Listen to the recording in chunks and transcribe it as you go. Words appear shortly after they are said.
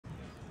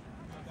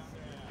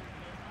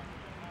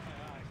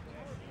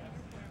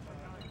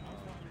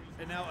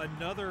And now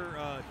another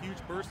huge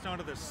burst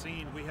onto the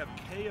scene. We have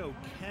KO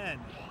Ken,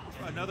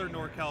 another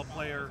NorCal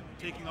player,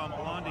 taking on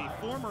Blondie,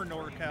 former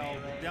NorCal,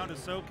 down to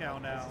SoCal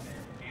now.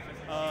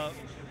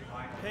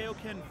 KO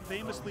Ken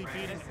famously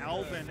beating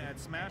Alvin at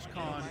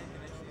SmashCon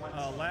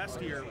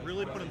last year,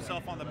 really put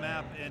himself on the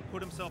map and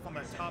put himself on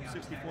that top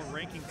 64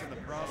 rankings in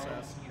the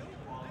process.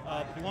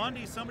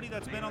 Blondie, somebody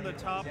that's been on the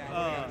top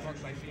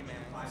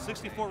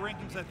 64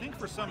 rankings, I think,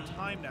 for some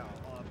time now.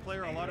 A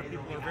player a lot of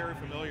people are very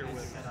familiar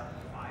with.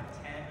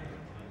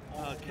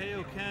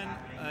 KO Ken,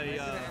 a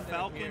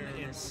Falcon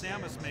in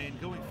Samus main,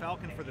 going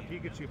Falcon for the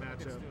Pikachu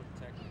matchup. Okay,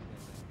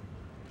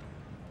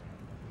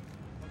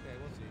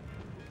 we'll see.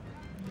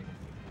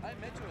 I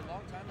met you a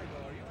long time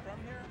ago. Are you from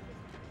here?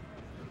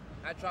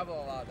 I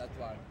travel a lot, that's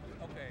why.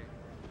 Okay.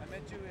 I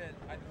met you at,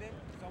 I think,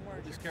 somewhere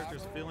in These Chicago.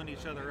 characters filling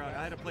each other out.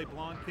 I had to play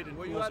Blondekid and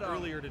Were Pools you at,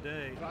 earlier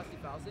today.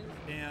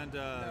 And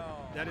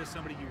No. that is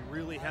somebody you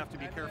really have to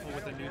be careful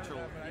with the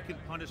neutral. You can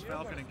punish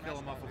Falcon and kill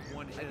him off with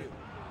one hit.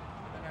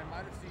 And I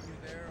might have seen you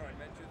there, or I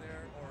met you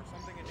there, or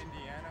something in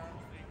Indiana.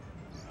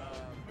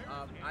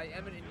 I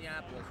am in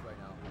Indianapolis right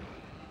now.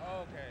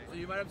 Oh, okay. So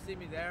you might have seen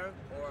me there,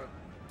 or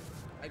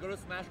I go to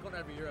SmashCon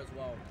every year as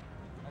well.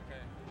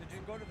 Okay. Did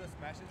you go to the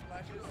Smashes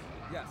Splashes?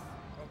 Yes.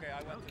 Okay,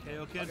 I went to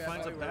KO those. Ken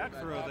finds a back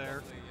throw there.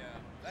 Probably, yeah.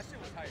 That shit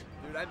was hype.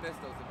 Dude, I miss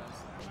those events.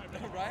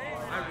 Right?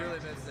 I really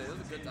miss it. It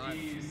was a good time.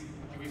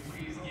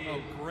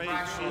 Oh,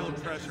 great shield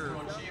pressure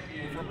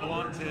from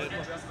Blondekid.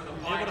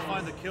 Able to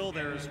find the kill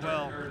there as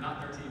well.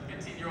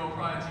 15-year-old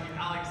prodigy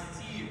Alex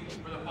T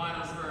for the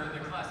finals for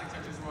the Classic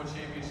Tetris World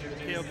Championship.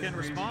 KO Ken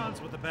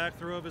responds with a back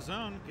throw of his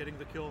own, getting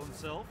the kill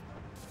himself.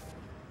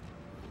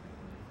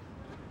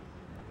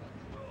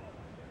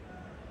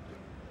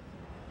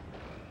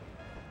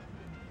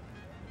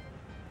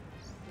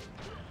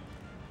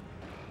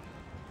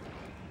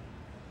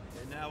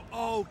 And now,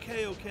 oh,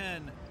 KO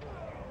Ken.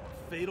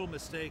 Fatal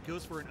mistake,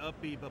 goes for an up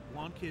B, but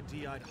Blondekid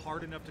DI'd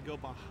hard enough to go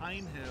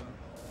behind him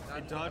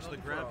and dodge the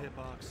grab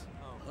hitbox.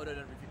 Oh. Hooded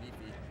and Reefy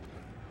Beefy.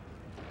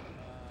 So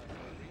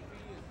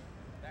Reefy is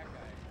that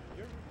guy.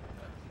 You're...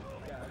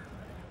 Yeah.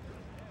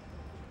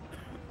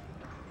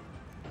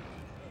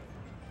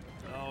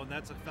 Oh, and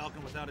that's a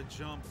Falcon without a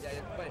jump. Yeah,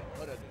 wait,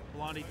 hooded.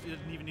 Blondie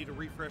didn't even need to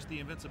refresh the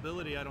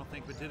invincibility, I don't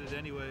think, but did it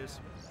anyways.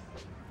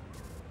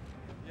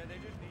 Yeah, they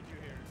just need you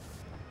here.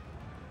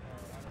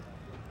 I don't know.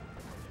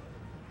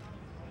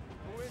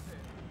 Who is it?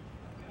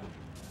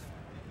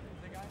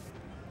 The guy?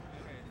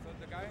 Okay, so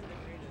the guy in the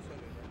green is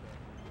hooded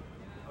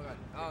right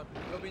there. Okay,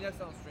 you'll be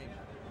next on stream.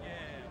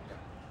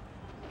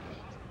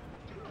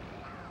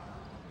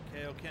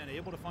 Yeah. KO Ken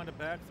able to find a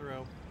back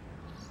throw.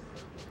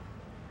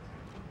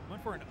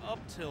 Went for an up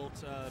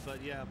tilt,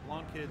 but yeah,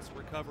 Blondekid's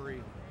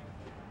recovery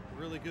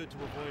really good to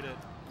avoid it.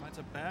 Finds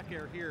a back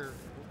air here.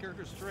 Both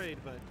characters strayed,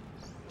 but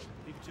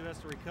Pikachu has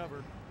to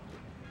recover.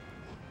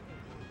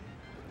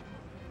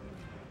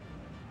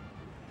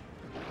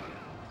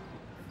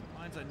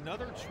 Finds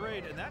another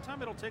trade, and that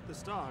time it'll take the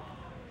stock.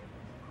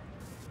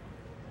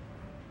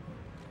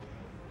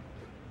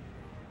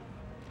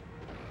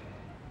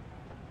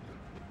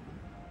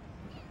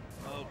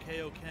 Oh,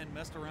 KO Ken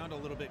messed around a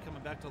little bit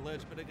coming back to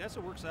ledge, but I guess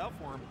it works out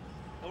for him.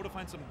 Able to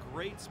find some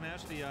great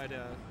smash DI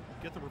to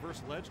get the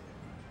reverse ledge,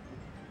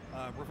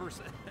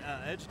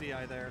 edge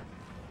DI there.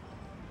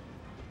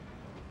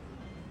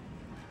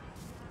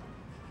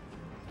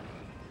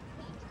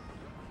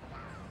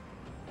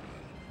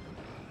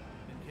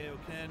 And KO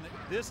Ken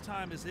this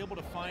time is able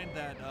to find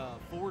that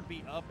forward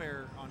B up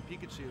air on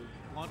Pikachu.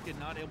 Blondekid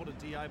not able to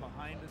DI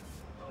behind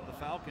the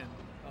Falcon,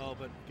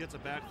 but gets a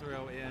back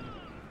throw, and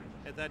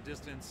at that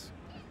distance,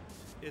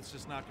 it's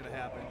just not going to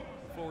happen.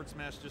 Forward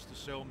smash just to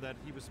show him that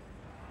he was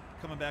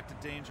coming back to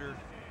danger.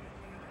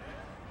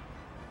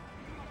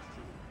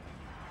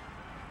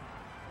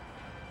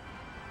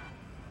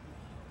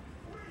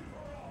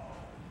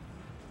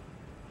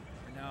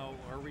 And now,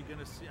 are we going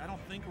to see? I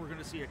don't think we're going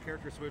to see a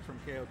character switch from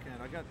KO Ken.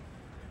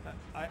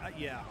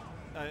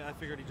 I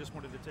figured he just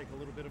wanted to take a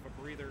little bit of a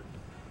breather.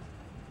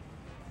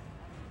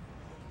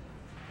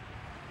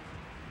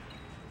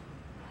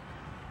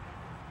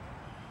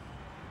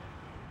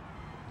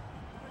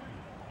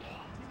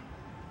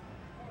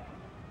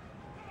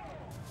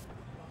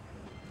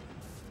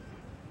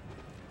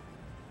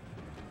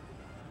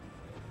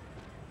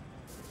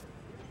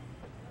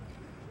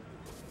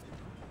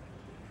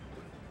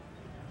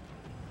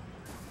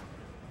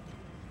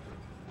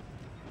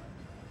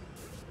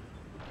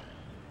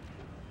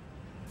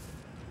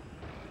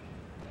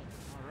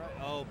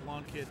 Oh,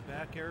 Blondekid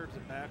back air to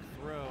back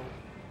throw.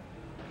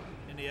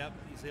 And yep,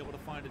 he's able to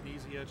find an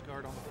easy edge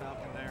guard on the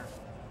Falcon there.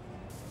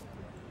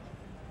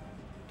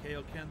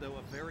 KO Ken, though,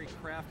 a very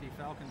crafty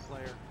Falcon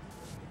player.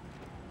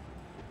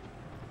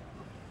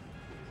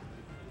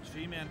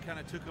 G-Man kind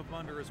of took him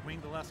under his wing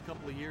the last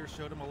couple of years,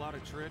 showed him a lot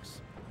of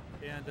tricks,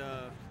 and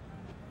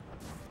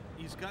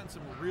he's gotten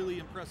some really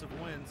impressive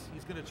wins.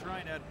 He's going to try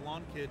and add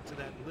Blondekid to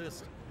that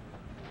list.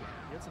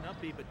 Gets an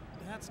up B, but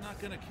that's not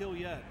going to kill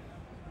yet.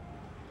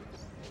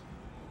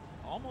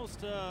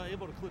 Almost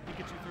able to clip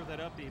Pikachu through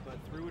that up B, but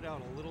threw it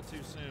out a little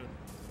too soon.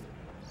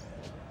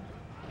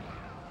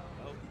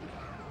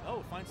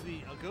 Oh, finds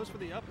the goes for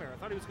the up air. I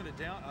thought he was going to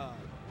down.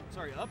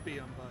 Sorry, up B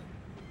him,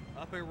 but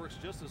up air works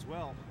just as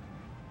well.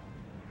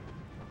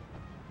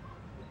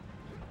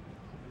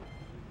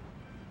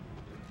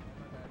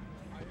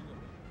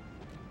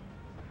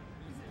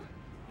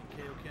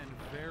 Kaioken,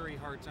 very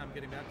hard time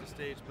getting back to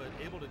stage, but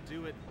able to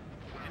do it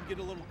and get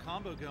a little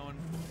combo going.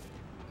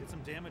 Get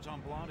some damage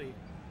on Blondie.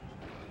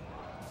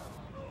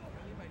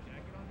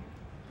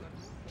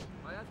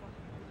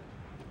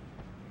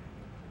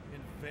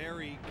 And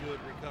very good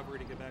recovery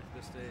to get back to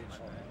the stage.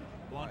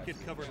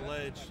 Blondekid covered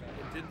ledge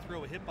and didn't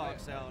throw a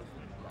hitbox out.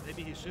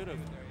 Maybe he should have.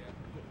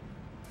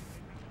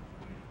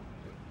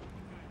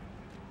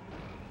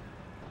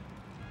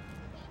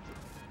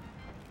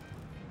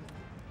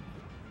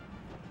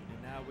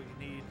 And now we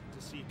need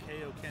to see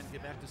Kaioken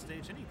get back to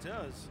stage, and he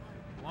does.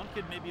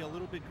 Blondekid may be a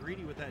little bit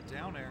greedy with that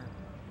down air.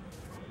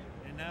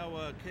 And now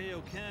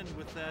Kaioken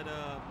with that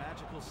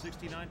magical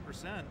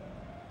 69%.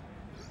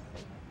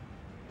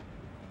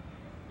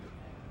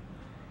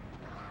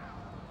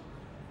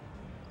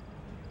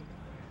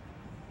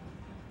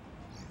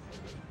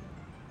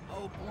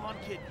 Oh,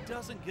 Blondekid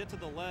doesn't get to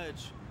the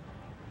ledge.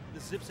 The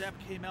zip zap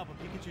came out, but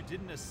Pikachu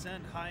didn't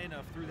ascend high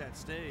enough through that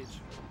stage.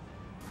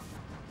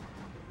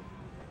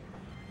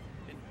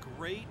 And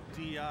great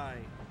DI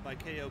by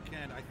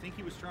Kaioken. I think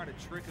he was trying to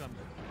trick him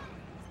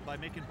by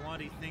making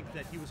Blondie think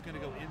that he was going to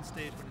go in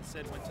stage, but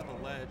instead went to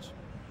the ledge.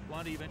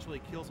 Blondie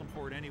eventually kills him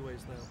for it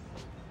anyways, though.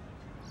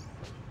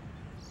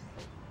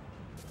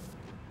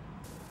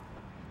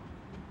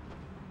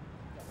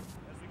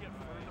 As we get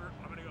further,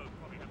 I'm going to go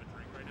probably have a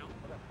drink right now.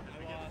 As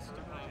we get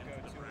further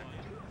into the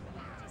bracket,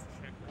 just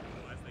check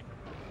people as they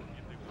come up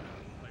if they want to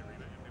play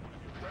Reba, if they want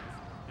to do this,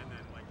 and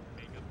then like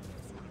make a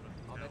sort of a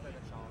I'll make like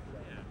a challenge.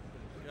 yeah.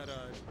 We got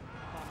a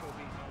Combo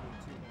beat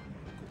 2-1.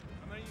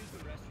 I'm gonna use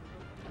the restroom.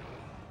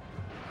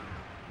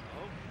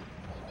 oh.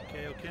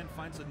 Kaioken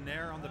finds a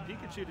nair on the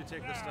Pikachu to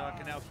take the stock,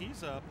 and now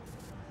he's up.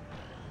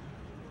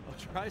 Oh,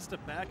 tries to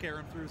back air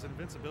him through his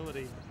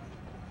invincibility.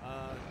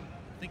 I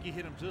think he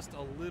hit him just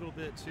a little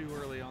bit too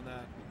early on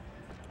that.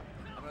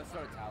 I'm gonna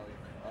start a tally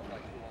of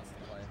like who wants to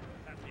play.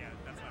 Yeah,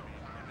 that's what I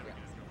mean. And then we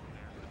can just go from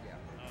there.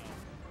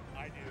 Yeah.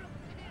 I do.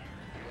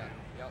 Yeah.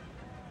 Yep.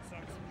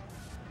 Sucks.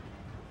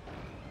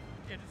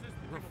 Yeah, just as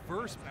the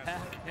Reverse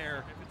back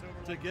air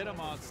to get him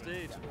on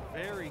stage.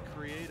 Very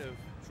creative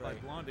by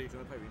Blondie. Do you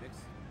want to play Remix?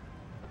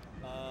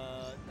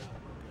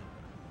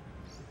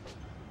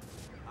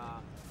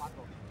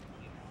 Paco.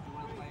 Do you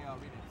want to play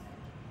Remix?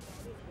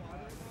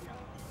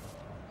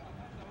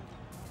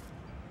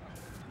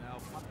 Now,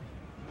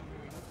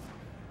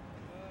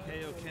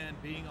 Kaioken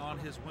being on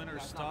his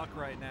winner's stock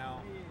right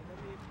now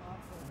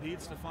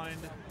needs to find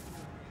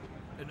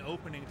an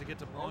opening to get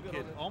to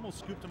Blondekid. Almost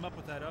scooped him up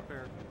with that up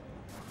air.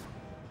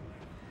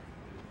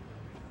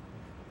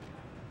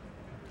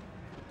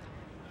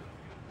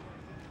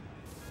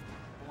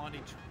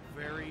 Blondie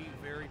very,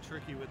 very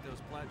tricky with those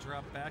flat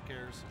drop back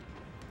airs.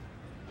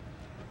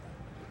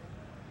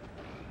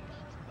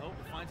 Oh,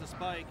 finds a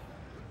spike.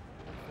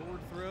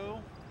 Forward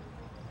throw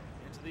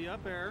into the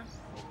up air.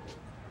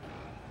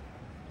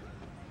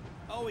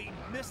 Oh, he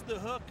missed the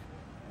hook.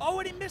 Oh,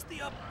 and he missed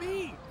the up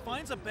B.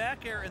 Finds a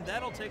back air, and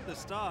that'll take the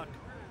stock.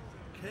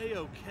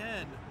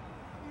 Kaioken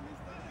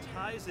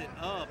ties it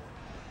up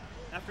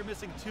after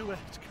missing 2 edge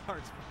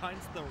guards.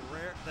 Finds the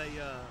rare,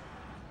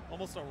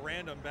 almost a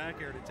random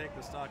back air to take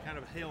the stock. Kind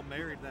of Hail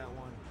Married that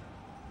one.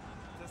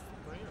 Just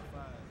 3 or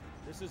 5?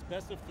 This is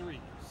best of 3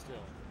 still,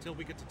 until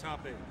we get to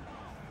top 8.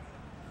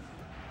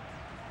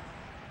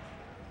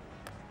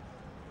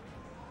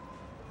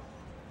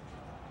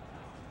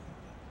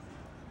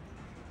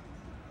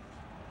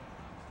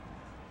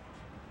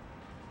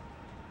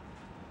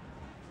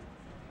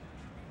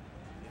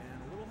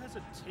 And a little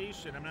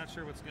hesitation. I'm not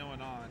sure what's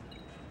going on.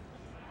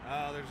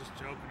 Oh, they're just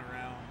joking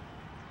around.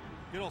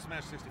 Good old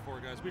Smash 64,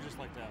 guys. We just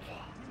like to have fun.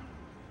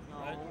 No.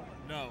 Right?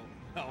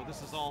 No,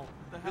 this is all.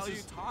 The hell this are you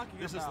is, talking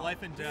This about? is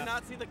life and Do death. you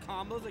not see the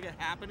combos that are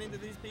happening to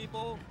these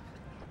people?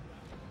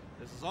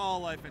 This is all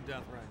life and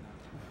death right now.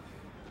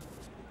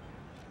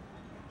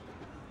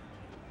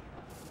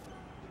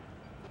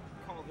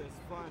 Call this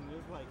fun.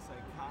 It's like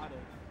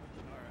psychotic.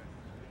 Alright.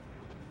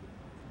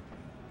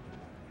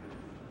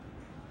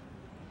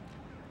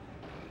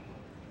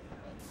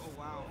 Oh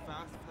wow,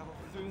 fast fell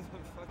through the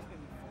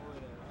fucking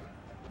forward air.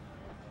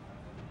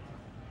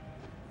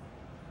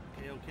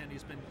 Kaioken,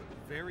 been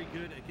very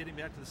good at getting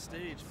back to the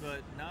stage,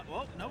 but not,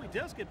 well, no, he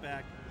does get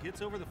back. Gets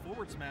over the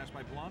forward smash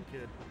by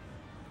Blondekid.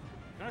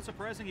 Kind of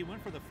surprising he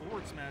went for the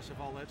forward smash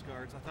of all edge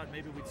guards. I thought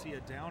maybe we'd see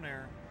a down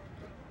air.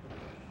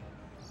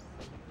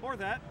 Or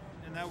that,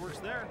 and that works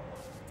there.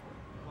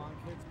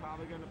 Blondekid's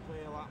probably going to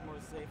play a lot more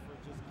safer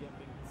just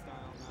gimping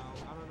style now.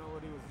 I don't know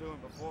what he was doing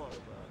before,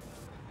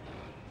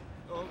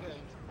 but... Okay.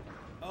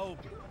 Oh.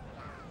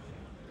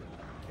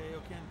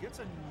 Kaioken gets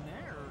a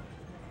nair.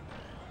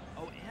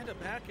 Oh, and a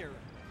back air.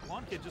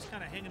 Blondekid just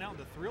kind of hanging out in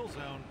the thrill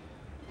zone.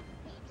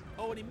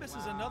 Oh, and he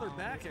misses another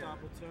back air.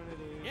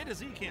 Opportunity. And a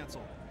Z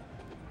cancel.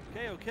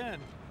 Kaioken.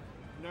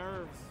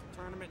 Nerves.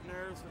 Tournament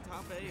nerves for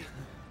top 8.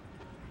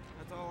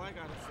 That's all I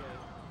gotta say.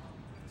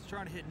 He's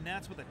trying to hit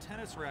nets with a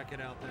tennis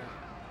racket out there.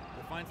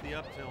 But finds the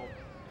up tilt.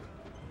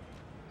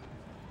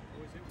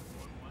 What was it?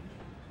 1-1?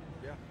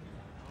 Yeah.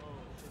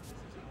 Oh, this is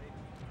late.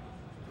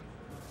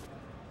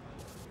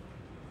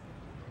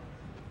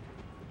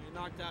 You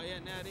knocked out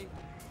yet, Natty?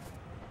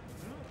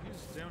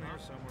 He's down here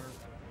somewhere.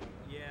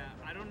 Yeah,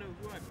 I don't know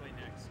who I play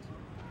next.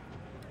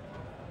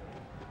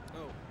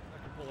 Oh, I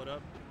can pull it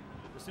up.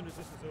 As soon as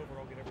this is over,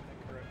 I'll get everything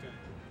corrected.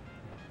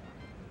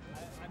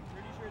 I'm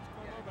pretty sure it's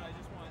Como, but I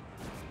just want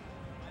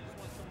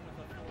someone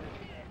with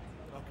authority.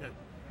 Okay.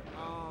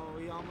 Oh,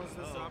 he almost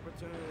missed the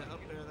opportunity to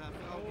up there that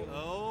Falcon.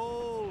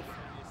 Oh,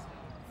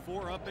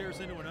 4 up airs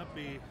into an up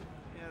B.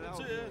 Yeah, that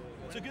was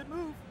It's a good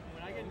move.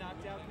 When I get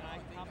knocked out, can I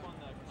hop on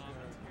the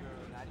comments?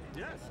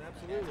 Yes,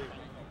 absolutely.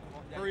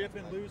 Hurry up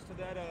and lose to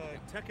that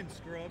Tekken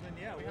scrub, and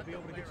yeah, we'll be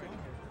able to get you on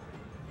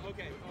here.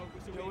 Okay. Oh,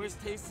 so Yo, where's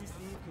Tasty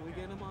Steve? Can we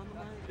get him on the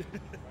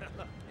mic?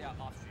 Yeah,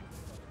 off stream.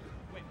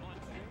 wait, on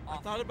stream? I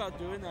thought about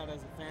doing that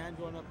as a fan,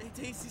 going up, hey,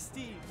 Tasty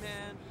Steve,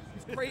 man,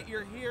 it's great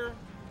you're here.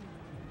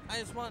 I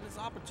just want this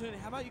opportunity.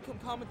 How about you come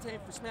commentate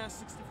for Smash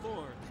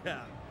 64?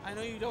 Yeah. I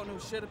know you don't know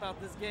shit about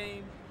this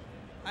game.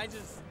 I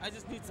just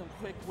need some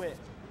quick wit.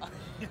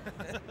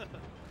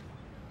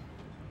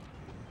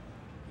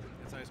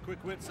 It's nice.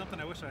 Quick wit, something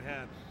I wish I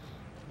had.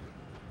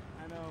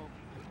 I know.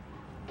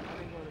 I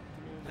didn't go to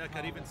community Heck,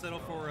 I'd even college, settle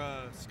so-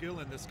 for skill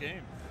in this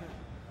game.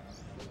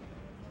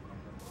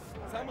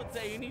 Some would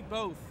say you need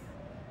both,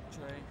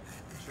 Trey.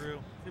 True.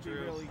 Could be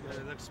True. really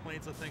good. That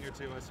explains a thing or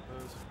two, I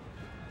suppose.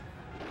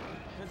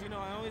 Because, you know,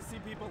 I always see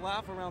people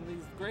laugh around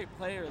these great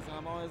players, and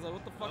I'm always like,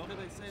 what the fuck Oh, do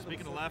they say? Speaking of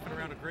That's so laughing funny?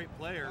 around a great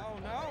player, Oh,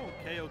 no.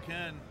 KO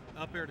Ken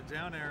up air to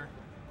down air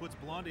puts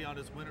Blondie on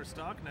his winner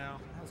stock now.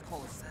 That was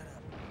called a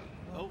setup.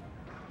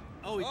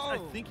 I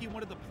Oh. think he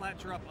wanted the plat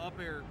drop up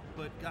air,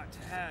 but got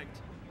tagged.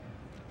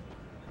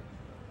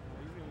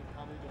 He's going to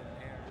probably do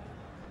an air.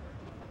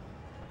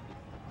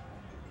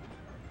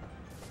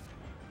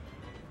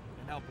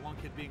 And now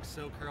Blondekid being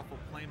so careful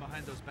playing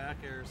behind those back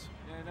airs.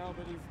 Yeah, I know,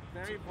 but he's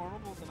very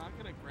vulnerable to not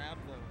getting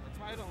grabbed, though. That's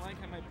why I don't like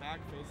having my back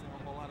facing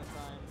a whole lot of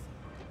times.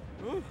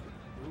 Ooh.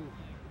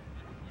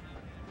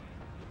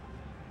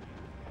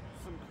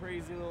 Some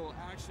crazy little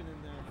action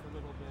in there for a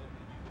little bit.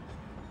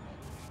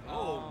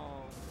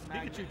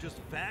 Pikachu just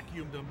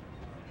vacuumed him.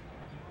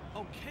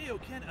 Oh, KO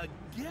Ken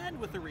again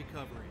with the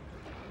recovery.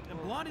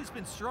 And Blondie's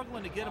been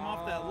struggling to get him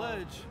off that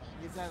ledge.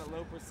 He's at a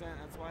low percent,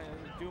 that's why I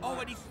didn't do much. Oh,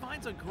 and he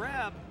finds a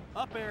grab.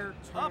 Up air,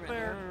 up Tournament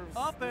air, nerves.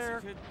 up This air,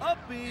 could up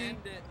B. end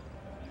it.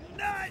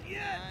 Not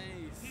yet.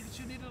 Nice.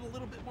 Pikachu needed a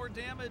little bit more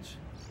damage.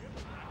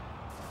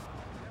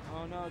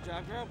 Oh no,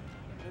 jab grab.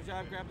 No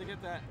jab grab to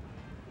get that.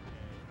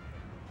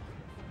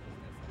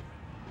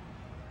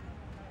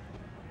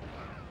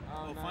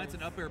 Oh, finds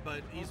an up air,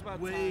 but he's about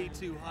way time.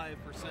 too high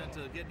percent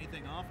to get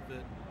anything off of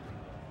it.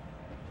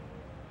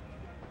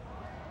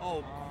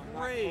 Oh,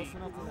 not great close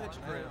enough to ledge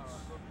that. grip.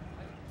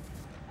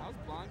 How's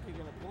Blondekid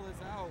gonna pull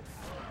this out?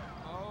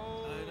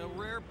 Oh. And a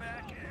rare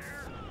back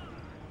air.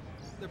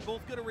 They're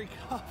both gonna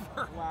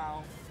recover.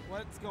 Wow.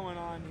 What's going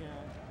on here?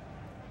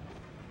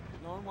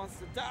 No one wants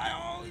to die.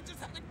 Oh, he just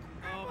had to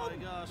grab Oh my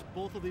him. gosh,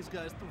 both of these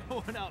guys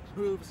throwing out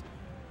moves.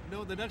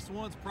 No, the next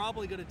one's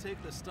probably gonna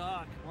take the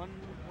stock. One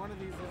of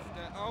these is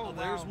dead. Oh,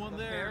 there's one the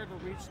there. Bear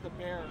to reach the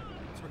bear.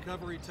 It's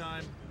recovery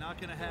time.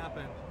 Not gonna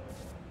happen.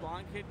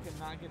 Blondekid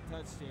cannot get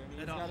touched here. And he's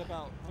And, got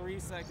about 3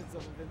 seconds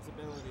of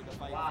invincibility to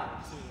fight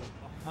for too.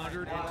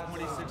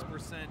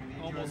 126%.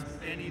 Almost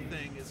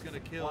anything is gonna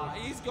kill.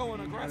 He's going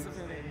aggressive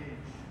in it.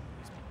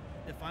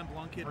 If I'm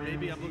Blondekid,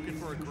 maybe I'm looking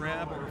for a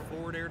grab or a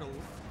forward air to.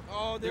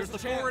 Oh, There's the a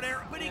chance. forward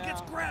air, but he Yeah.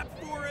 gets grabbed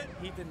for it.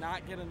 He did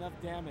not get enough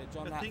damage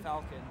on that think,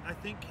 Falcon. I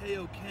think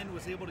KO Ken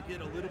was able to get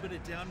a little bit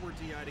of downward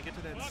DI to get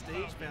to that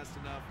stage fast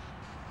enough.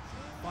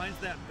 Finds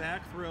that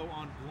back throw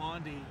on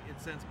Blondie and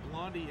sends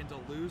Blondie into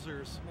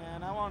losers.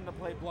 Man, I wanted to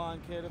play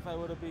Blondekid if I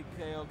would have beat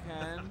KO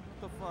Ken. What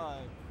the fuck?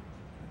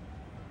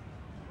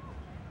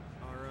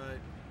 All right.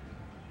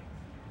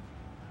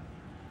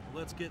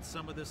 Let's get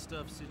some of this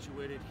stuff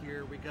situated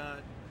here. We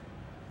got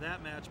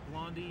that match,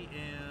 Blondie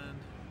and...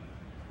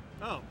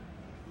 Oh,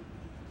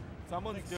 Someone's